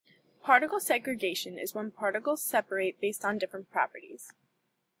Particle segregation is when particles separate based on different properties.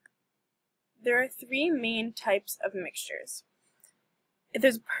 There are three main types of mixtures. If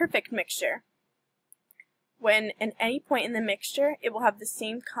there's a perfect mixture, when at any point in the mixture it will have the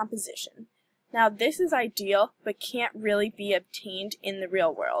same composition. Now this is ideal but can't really be obtained in the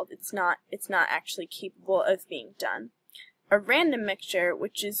real world. It's not actually capable of being done. A random mixture,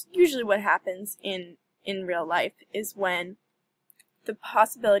 which is usually what happens in real life, is when the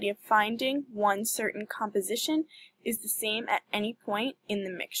possibility of finding one certain composition is the same at any point in the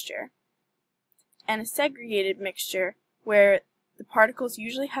mixture. And a segregated mixture, where the particles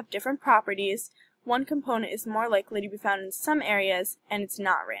usually have different properties, one component is more likely to be found in some areas, and it's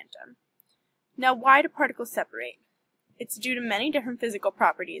not random. Now, why do particles separate? It's due to many different physical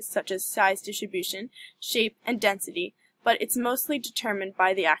properties, such as size distribution, shape, and density, but it's mostly determined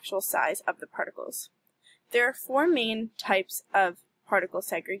by the actual size of the particles. There are four main types of particle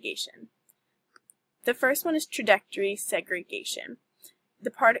segregation. The first one is trajectory segregation.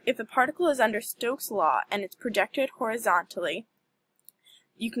 If the particle is under Stokes' law and it's projected horizontally,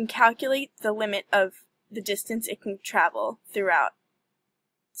 you can calculate the limit of the distance it can travel throughout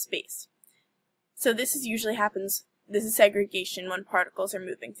space. So this is segregation when particles are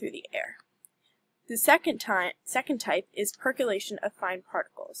moving through the air. The second type is percolation of fine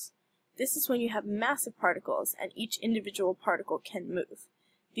particles. This is when you have massive particles and each individual particle can move.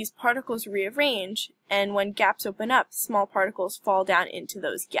 These particles rearrange, and when gaps open up, small particles fall down into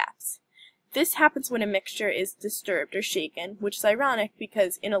those gaps. This happens when a mixture is disturbed or shaken, which is ironic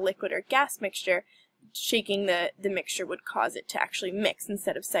because in a liquid or gas mixture, shaking the mixture would cause it to actually mix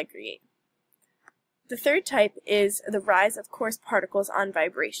instead of segregate. The third type is the rise of coarse particles on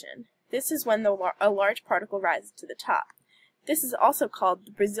vibration. This is when a large particle rises to the top. This is also called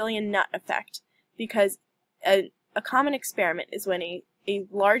the Brazilian nut effect, because a common experiment is when a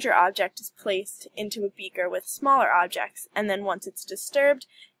larger object is placed into a beaker with smaller objects, and then once it's disturbed,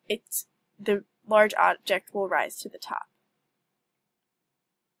 the large object will rise to the top.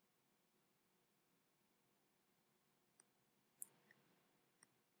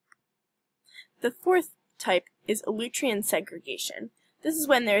 The fourth type is elective segregation. This is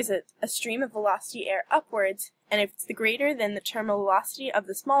when there's a stream of velocity air upwards, and if it's greater than the terminal velocity of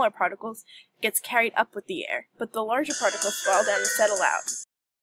the smaller particles, it gets carried up with the air, but the larger particles fall down and settle out.